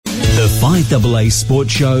The 5AA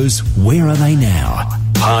Sports Shows, Where Are They Now?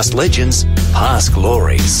 Past legends, past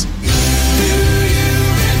glories.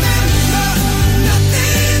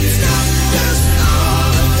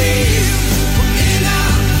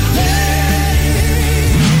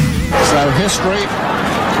 So history,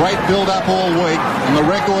 great build-up all week, and the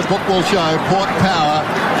record book will show Port Power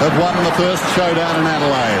have won the first showdown in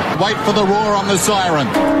Adelaide. Wait for the roar on the siren.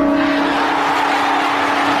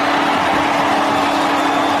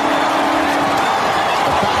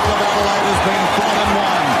 The Battle of Adelaide has been fought and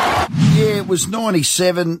won. Yeah, it was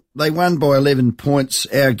 97. They won by 11 points.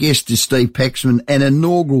 Our guest is Steve Paxman, an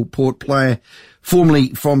inaugural Port player, formerly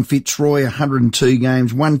from Fitzroy, 102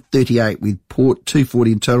 games, 138 with Port,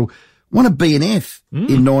 240 in total. Won a BNF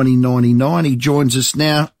in 1999. He joins us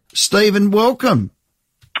now. Stephen, welcome.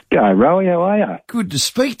 G'day, Rowie. How are you? Good to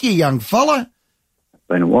speak to you, young fella.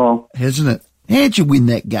 Been a while. Hasn't it? How'd you win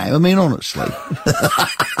that game? I mean, honestly.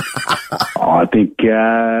 I think,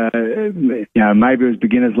 maybe it was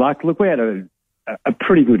beginner's luck. Look, we had a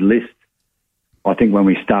pretty good list, I think, when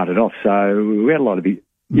we started off. So we had a lot of,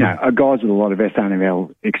 guys with a lot of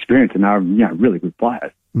SANFL experience, and they were, really good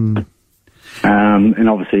players. Mm. And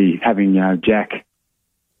obviously having Jack,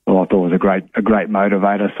 I thought was a great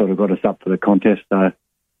motivator. Sort of got us up for the contest. So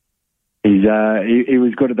he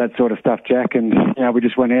was good at that sort of stuff, Jack. And we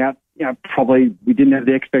just went out. Probably we didn't have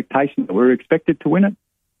the expectation that we were expected to win it.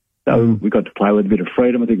 So we got to play with a bit of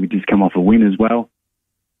freedom. I think we just come off a win as well.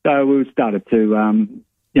 So we started to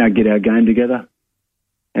get our game together.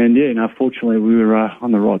 And fortunately we were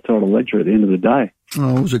on the right side of the ledger at the end of the day.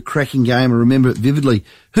 Oh, it was a cracking game. I remember it vividly.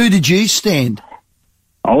 Who did you stand?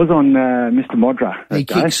 I was on Mr. Modra. He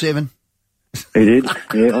kicked 7. He did.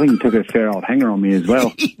 Yeah, I think he took a fair old hanger on me as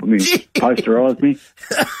well. Posterised me.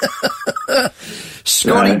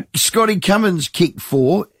 Scotty Cummins kicked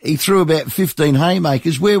 4. He threw about 15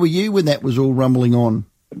 haymakers. Where were you when that was all rumbling on?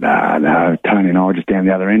 No, Tony and I were just down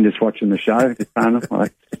the other end just watching the show. Just saying,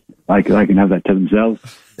 they can have that to themselves.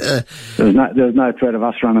 There was no threat of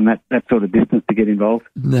us running that sort of distance to get involved.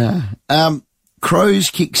 No. Crows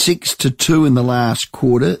kicked 6-2 in the last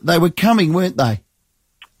quarter. They were coming, weren't they?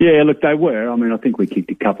 Yeah, look, they were. I mean, I think we kicked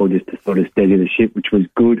a couple just to sort of steady the ship, which was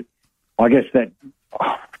good. I guess that,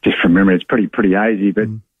 just from memory, it's pretty hazy, but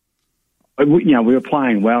we were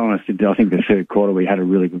playing well, and I think the third quarter we had a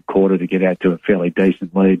really good quarter to get out to a fairly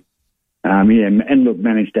decent lead. And look,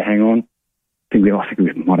 managed to hang on. I think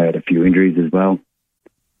we might have had a few injuries as well.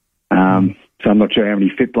 So I'm not sure how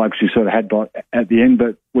many fit blokes we sort of had at the end,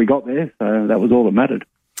 but we got there, so that was all that mattered.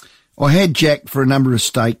 I had Jack for a number of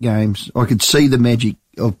state games. I could see the magic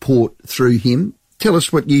of Port through him. Tell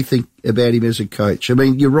us what you think about him as a coach. I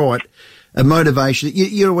mean, you're right, a motivation.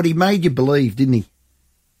 You know what, he made you believe, didn't he?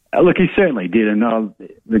 Look, he certainly did, and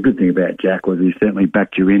the good thing about Jack was he certainly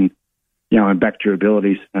backed you in, and backed your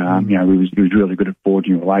abilities. He was really good at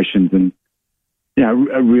forging relations and,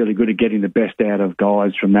 really good at getting the best out of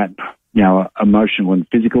guys from that, emotional and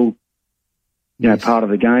physical, part of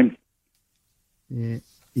the game.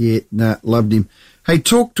 Loved him. Hey,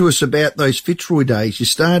 talk to us about those Fitzroy days. You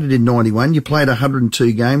started in 91, you played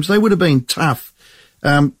 102 games. They would have been tough.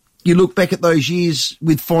 You look back at those years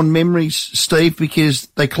with fond memories, Steve, because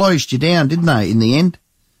they closed you down, didn't they, in the end?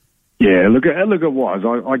 Yeah, look, it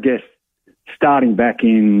was. I guess starting back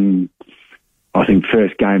in, I think,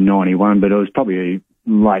 first game 91, but it was probably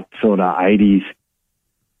late sort of 80s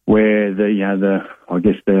where the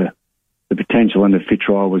potential under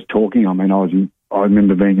Fitzroy was talking. I mean, I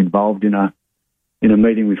remember being involved in a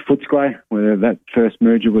meeting with Footscray where that first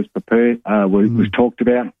merger was prepared, was talked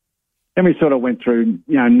about. Then we sort of went through,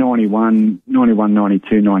 91,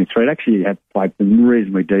 92, 93. It actually had played some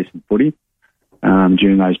reasonably decent footy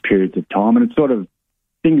during those periods of time, and it sort of,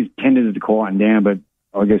 things tended to quieten down, but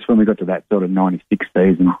I guess when we got to that sort of 96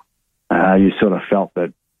 season, you sort of felt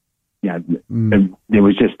that, there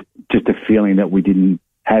was just a feeling that we didn't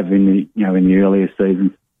have in the earlier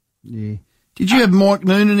seasons. Yeah. Did you have Mike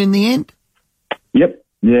Noonan in the end? Yep.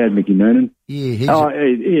 Yeah, Mickey Noonan.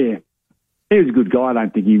 Yeah. He was a good guy. I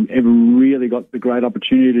don't think he ever really got the great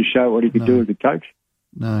opportunity to show what he could do as a coach.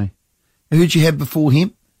 No. Who'd you have before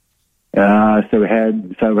him? So we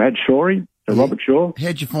had Shawry, Robert Shaw.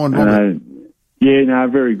 How'd you find Robert?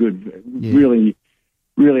 Very good. Yeah.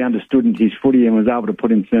 Really understood his footy and was able to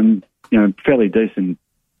put in some, fairly decent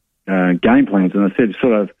game plans. And I said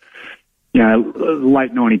sort of,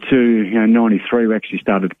 late 92, 93, we actually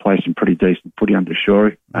started to play some pretty decent footy under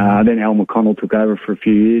Shawry. Then Al McConnell took over for a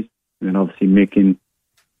few years. And then obviously Mick in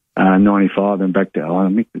 95, then back to, I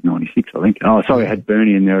think it was 96, I think. Oh, sorry, I had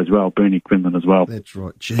Bernie in there as well, Bernie Quinlan as well. That's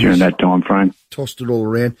right. Jeez. During that time frame. Tossed it all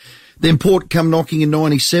around. Then Port come knocking in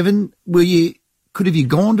 97. Could have you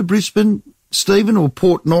gone to Brisbane, Stephen, or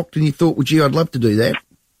Port knocked and you thought, well, gee, I'd love to do that?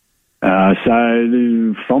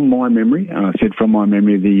 From my memory,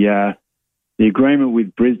 the agreement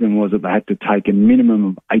with Brisbane was that they had to take a minimum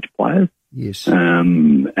of 8 players. Yes.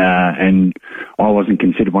 And I wasn't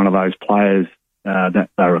considered one of those players that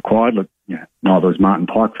they required. Look, neither was Martin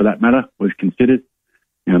Pike, for that matter, was considered.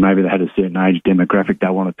 Maybe they had a certain age demographic they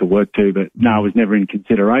wanted to work to, but no, it was never in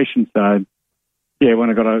consideration. So, when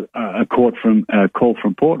I got a call from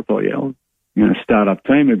Port, I thought, start-up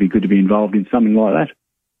team, it'd be good to be involved in something like that.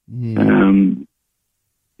 Yeah.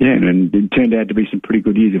 And it turned out to be some pretty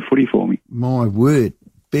good years of footy for me. My word.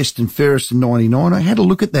 Best and fairest in 99. I had a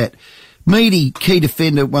look at that. Meady, key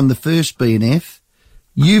defender, won the first BNF.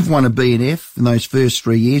 You've won a BNF in those first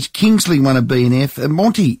 3 years. Kingsley won a BNF. And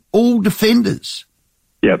Monty, all defenders.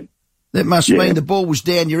 Yep. That must mean the ball was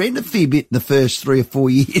down your end a fair bit in the first 3 or 4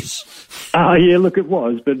 years. Look, it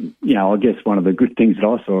was. But, I guess one of the good things that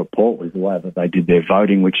I saw at Port was the way that they did their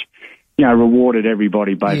voting, which, rewarded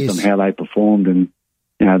everybody based on how they performed. And,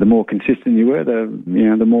 the more consistent you were,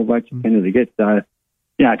 the more votes you tended to get. So,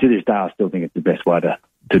 to this day, I still think it's the best way to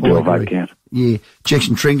do a vote count. Yeah.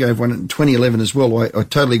 Jackson Trengove won it in 2011 as well. I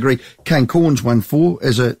totally agree. Kane Corns won 4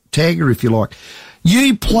 as a tagger, if you like.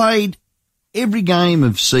 You played every game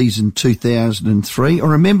of season 2003. I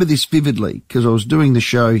remember this vividly because I was doing the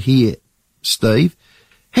show here, Steve.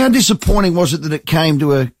 How disappointing was it that it came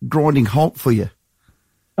to a grinding halt for you?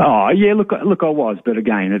 Oh, yeah, look, I was. But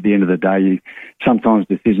again, at the end of the day, sometimes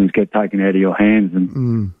decisions get taken out of your hands.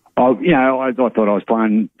 And, I thought I was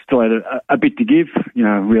playing, still had a bit to give.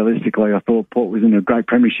 Realistically, I thought Port was in a great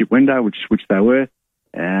premiership window, which they were.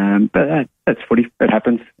 But that's footy. It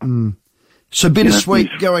happens. So bittersweet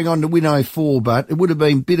going on to win 04, but it would have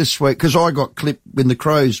been bittersweet because I got clipped when the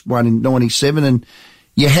Crows won in 97 and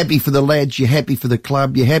you're happy for the lads, you're happy for the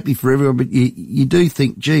club, you're happy for everyone, but you do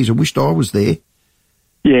think, geez, I wished I was there.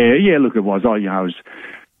 Yeah, look, it was.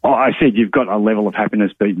 I said you've got a level of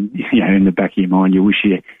happiness, but, in the back of your mind, you wish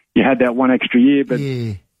you had that one extra year, but,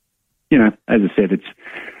 as I said,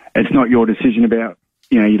 it's not your decision about,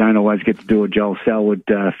 you don't always get to do a Joel Selwood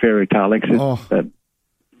fairy tale exit, but,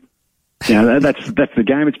 that's the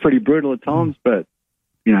game. It's pretty brutal at times, but,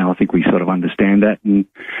 I think we sort of understand that and,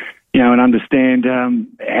 and understand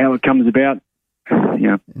how it comes about.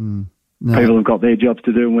 People have got their jobs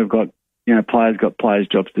to do and we've got, players got players'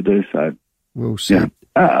 jobs to do, so. Well said.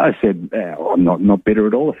 I said, I'm not bitter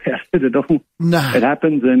at all about it at all. No. It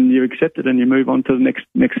happens and you accept it and you move on to the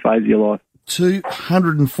next phase of your life.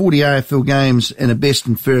 240 AFL games and a best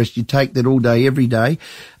and fairest. You take that all day, every day.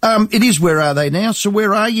 It is Where Are They Now? So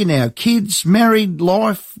where are you now? Kids, married,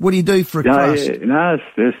 life? What do you do for a crust?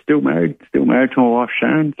 They're still married to my wife,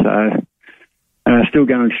 Sharon. So, still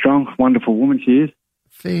going strong. Wonderful woman she is.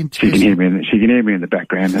 Fantastic. She can hear me in the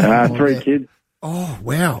background. 3 kids. Oh,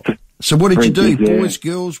 wow. So what did you do? Kids, boys,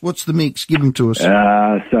 girls? What's the mix? Give them to us.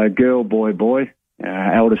 So girl, boy.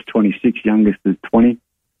 Eldest 26, youngest is 20.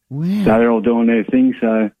 Wow. So they're all doing their thing.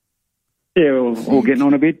 So, we're all getting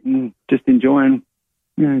on a bit and just enjoying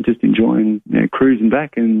cruising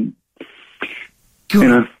back and,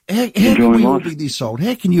 God, how can we all life. be this old?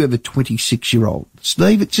 How can you have a 26-year-old?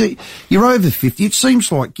 Steve, you're over 50. It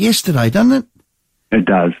seems like yesterday, doesn't it? It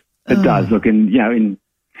does. It does. Look, and,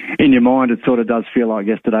 in your mind, it sort of does feel like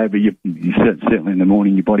yesterday, but you certainly in the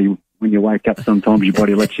morning, your body, when you wake up, sometimes your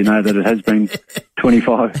body lets you know that it has been 20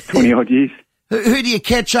 odd years. Who do you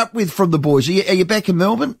catch up with from the boys? Are you back in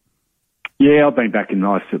Melbourne? Yeah, I've been back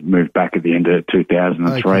I moved back at the end of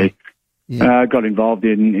 2003. Okay. Yeah. Got involved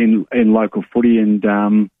in local footy and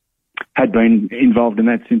had been involved in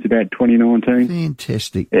that since about 2019.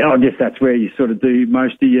 Fantastic. Yeah, I guess that's where you sort of do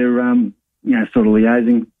most of your, sort of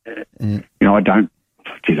liaising.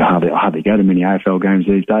 I hardly go to many AFL games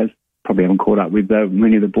these days. Probably haven't caught up with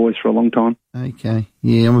many of the boys for a long time. Okay.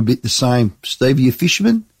 Yeah, I'm a bit the same. Steve, are you a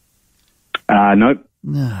fisherman? Nope.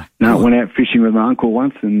 No. Went out fishing with my uncle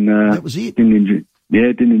once and that was it. Didn't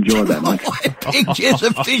enjoy that much. I pictures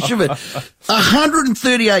a fisherman.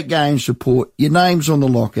 138 games for Port. Your name's on the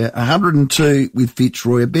locker. 102 with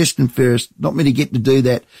Fitzroy. Best and fairest. Not many get to do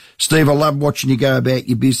that. Steve, I love watching you go about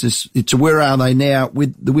your business. It's a Where Are They Now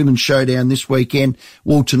with the Women's Showdown this weekend.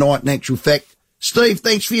 Well, tonight, in actual fact. Steve,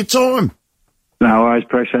 thanks for your time. No worries.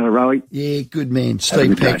 Appreciate it, Rowie. Yeah, good man.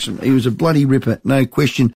 Steve Paxman. He was a bloody ripper, no question.